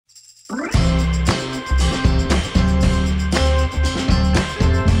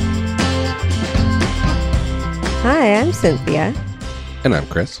Hi, I'm Cynthia. And I'm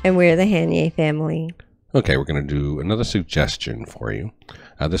Chris. And we're the Hanier family. Okay, we're going to do another suggestion for you.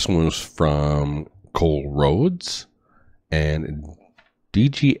 This one was from Cole Rhodes and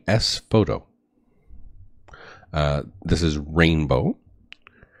DGS Photo. This is Rainbow.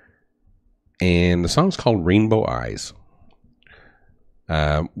 And the song's called Rainbow Eyes.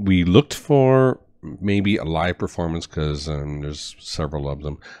 We looked for maybe a live performance because there's several of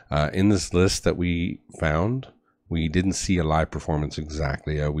them. In this list that we found, we didn't see a live performance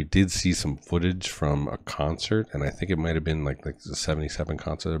exactly. We did see some footage from a concert, and I think it might have been like the 77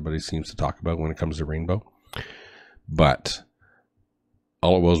 concert everybody seems to talk about when it comes to Rainbow. But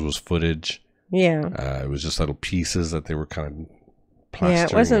all it was footage. Yeah. It was just little pieces that they were kind of plastering. Yeah,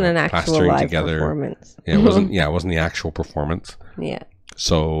 it wasn't an actual live together. Performance. Yeah, it wasn't. Yeah, it wasn't the actual performance. Yeah.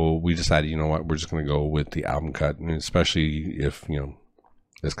 So we decided, you know what, we're just going to go with the album cut, and especially if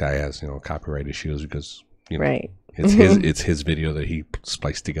this guy has copyright issues because right. It's his video that he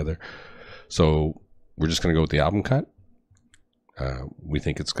spliced together. So we're just going to go with the album cut. We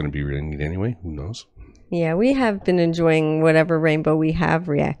think it's going to be really neat anyway. Who knows? Yeah, we have been enjoying whatever Rainbow we have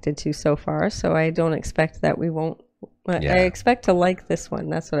reacted to so far, so I don't expect that we won't. Yeah. I expect to like this one.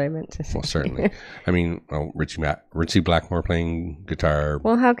 That's what I meant to say. Well, certainly. I mean, Richie Blackmore playing guitar.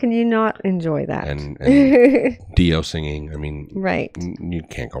 Well, how can you not enjoy that? And Dio singing. I mean, right. You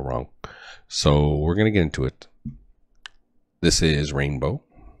can't go wrong. So we're going to get into it. This is Rainbow.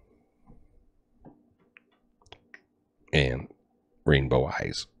 And Rainbow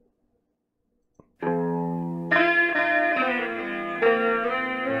Eyes.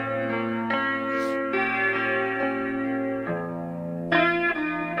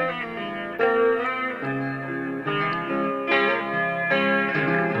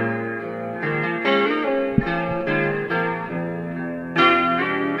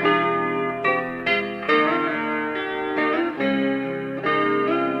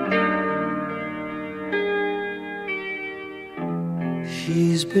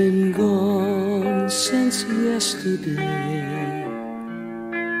 She's been gone since yesterday.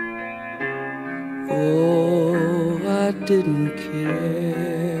 Oh, I didn't care.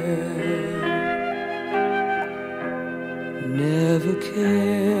 Never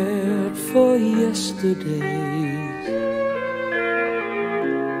cared for yesterday's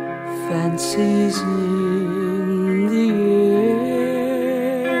fancies in the air.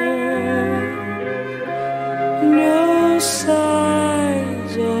 No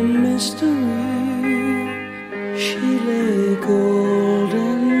sighs or mystery, she lay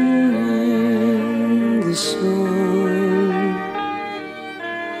golden in the sun.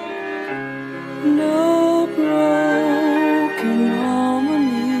 No broken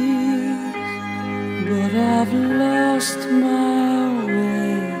harmonies, but I've lost my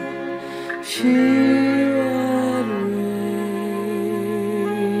way. She had rainbow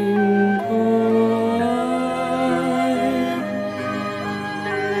eyes,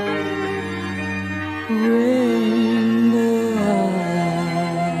 rainbow eyes,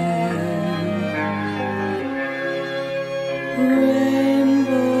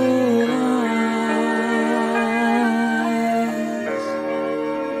 rainbow eyes.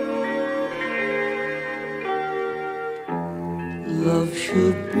 Love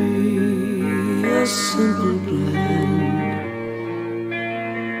should be a simple blend,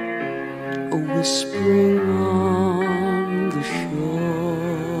 a whispering on the shore.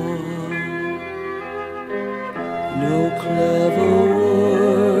 No clever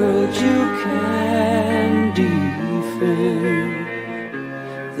words you can defend,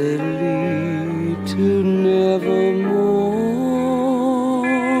 they lead to nevermore.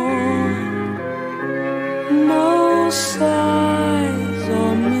 No sighs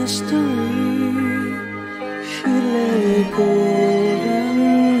or mystery, she lay golden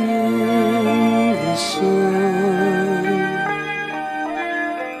in the sun.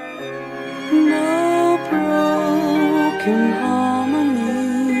 No broken harmonies,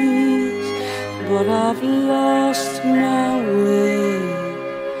 but I've lost my way.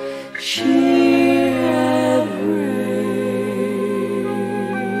 She had rainbow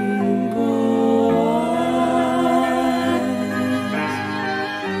eyes,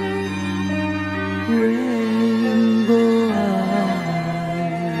 rainbow eyes,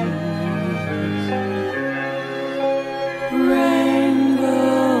 rainbow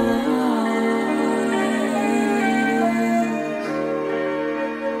eyes.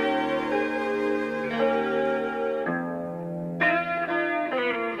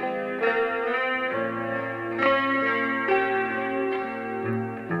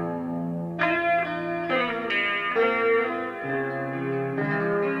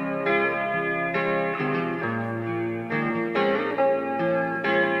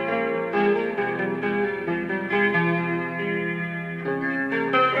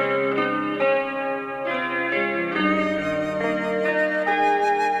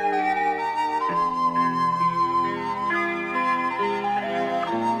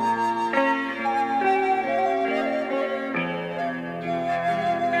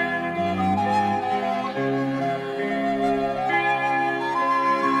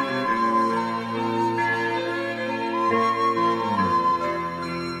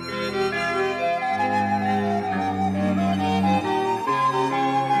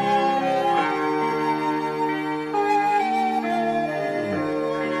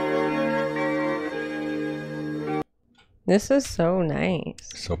 This is so nice.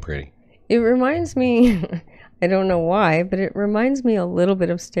 So pretty. It reminds me, I don't know why, but it reminds me a little bit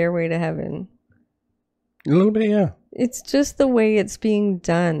of Stairway to Heaven. A little bit, yeah. It's just the way it's being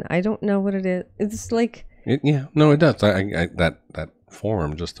done. I don't know what it is. It's like... No, it does. I that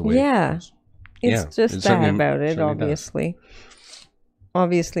form, just the way it goes. It's just that about it, obviously.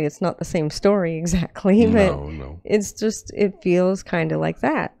 Obviously, it's not the same story exactly, but it's just, it feels kind of like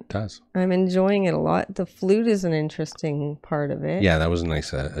that. It does. I'm enjoying it a lot. The flute is an interesting part of it. Yeah, that was a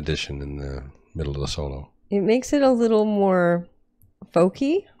nice addition in the middle of the solo. It makes it a little more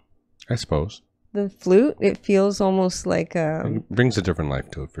folky, I suppose. The flute, it feels almost like it brings a different life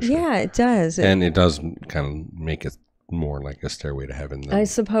to it, for sure. Yeah, it does. And it does kind of make it more like a Stairway to Heaven. I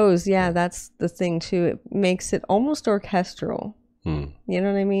suppose, yeah, that's the thing too. It makes it almost orchestral. You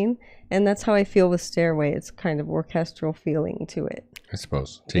know what I mean? And that's how I feel with Stairway. It's kind of orchestral feeling to it. I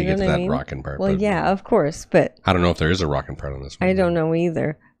suppose. Till you get to that rockin' part. Well, yeah, of course, but... I don't know if there is a rockin' part on this one. I don't know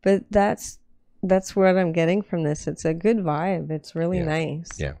either. But that's what I'm getting from this. It's a good vibe. It's really nice.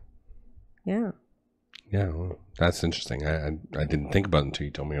 Yeah. Yeah. Yeah, well, that's interesting. I didn't think about it until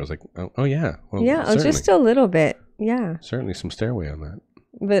you told me. I was like, oh yeah. Well, yeah, just a little bit. Yeah. Certainly some Stairway on that.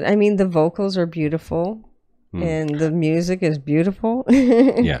 But, I mean, the vocals are beautiful. And the music is beautiful.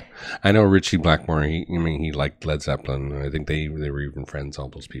 Yeah. I know Richie Blackmore, he liked Led Zeppelin. I think they were even friends, all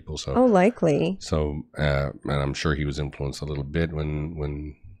those people. So likely. So, and I'm sure he was influenced a little bit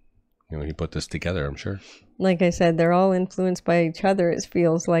when he put this together, I'm sure. Like I said, they're all influenced by each other, it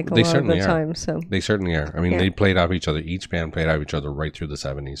feels like a lot of the time. So they certainly are. I mean, they played off each other. Each band played off each other right through the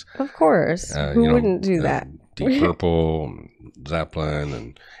 70s. Of course. Who wouldn't do that? Deep Purple, Zeppelin,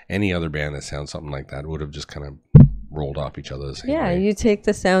 and any other band that sounds something like that would have just kind of rolled off each other the same way. You take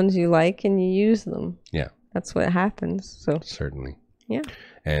the sounds you like and you use them. Yeah. That's what happens. So certainly. Yeah.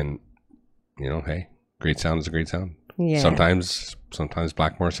 And, hey, great sound is a great sound. Yeah. Sometimes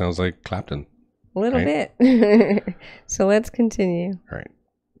Blackmore sounds like Clapton. A little bit. So let's continue. All right.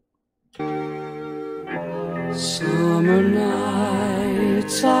 Summer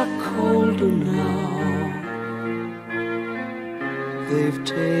nights are colder now. They've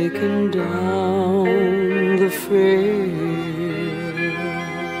taken down the fair,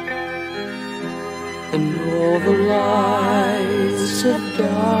 and all the lights have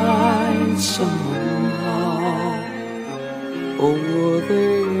died somehow. Or were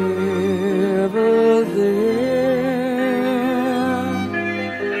they ever there?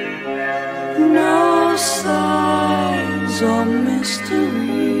 No signs of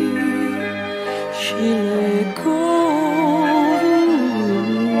mystery. She lay golden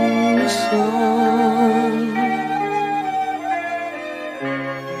in the sun.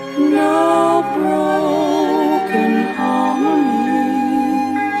 No broken harmonies,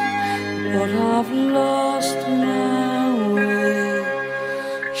 but I've lost my way.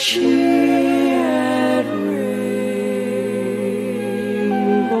 She had rainbow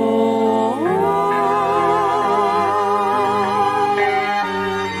eyes.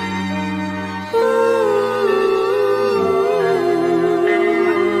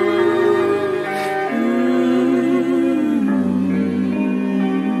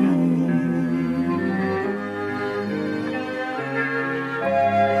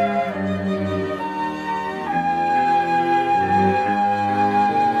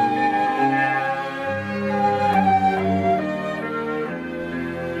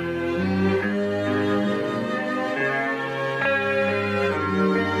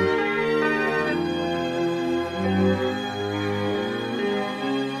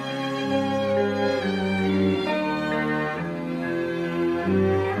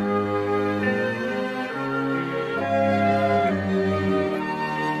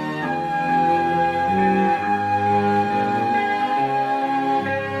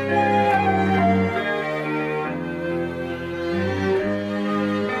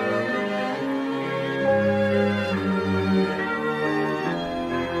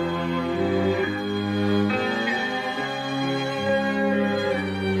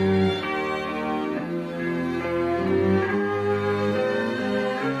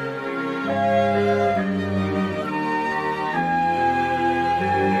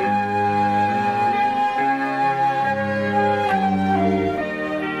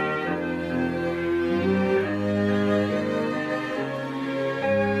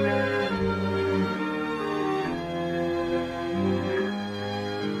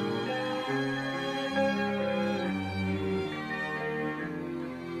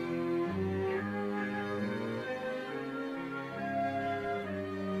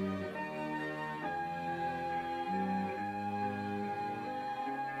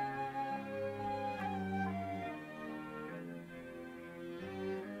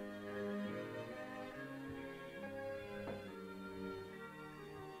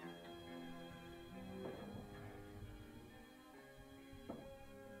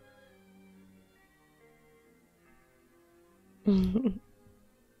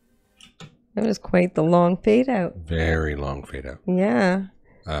 It was quite the long fade out. Very long fade out. Yeah.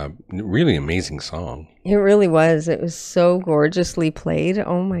 Really amazing song. It really was. It was so gorgeously played.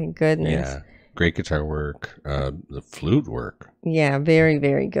 Oh my goodness. Yeah. Great guitar work. The flute work. Yeah, very,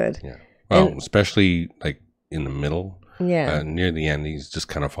 very good. Yeah. Well, especially like in the middle. Yeah. Near the end, he's just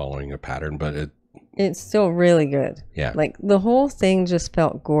kind of following a pattern, but it's still really good. Yeah. Like the whole thing just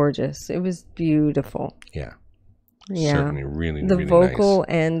felt gorgeous. It was beautiful. Yeah. Yeah. Certainly really, the really vocal nice.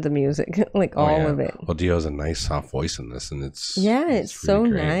 And the music, like all of it. Well, Dio has a nice soft voice in this, and it's really so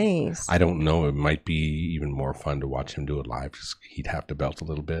great. Nice. I don't know. It might be even more fun to watch him do it live. Just he'd have to belt a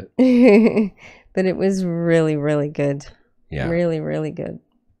little bit. But it was really, really good. Yeah. Really, really good.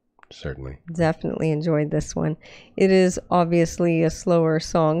 Certainly. Definitely enjoyed this one. It is obviously a slower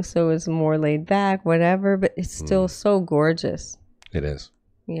song, so it's more laid back, whatever, but it's still so gorgeous. It is.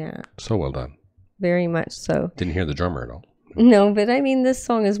 Yeah. So well done. Very much so. Didn't hear the drummer at all. No, but I mean, this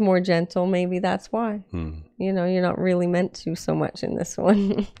song is more gentle. Maybe that's why. You know, you're not really meant to so much in this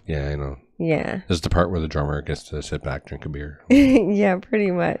one. Yeah, I know. Yeah. This is the part where the drummer gets to sit back, drink a beer. Yeah, pretty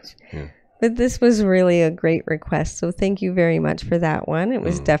much. Yeah. But this was really a great request, so thank you very much for that one. It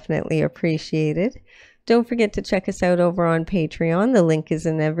was definitely appreciated. Don't forget to check us out over on Patreon. The link is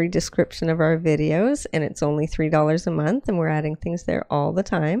in every description of our videos, and it's only $3 a month, and we're adding things there all the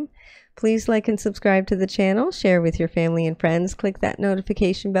time. Please like and subscribe to the channel, share with your family and friends, click that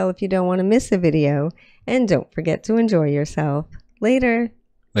notification bell if you don't want to miss a video, and don't forget to enjoy yourself. Later.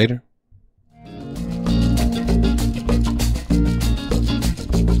 Later.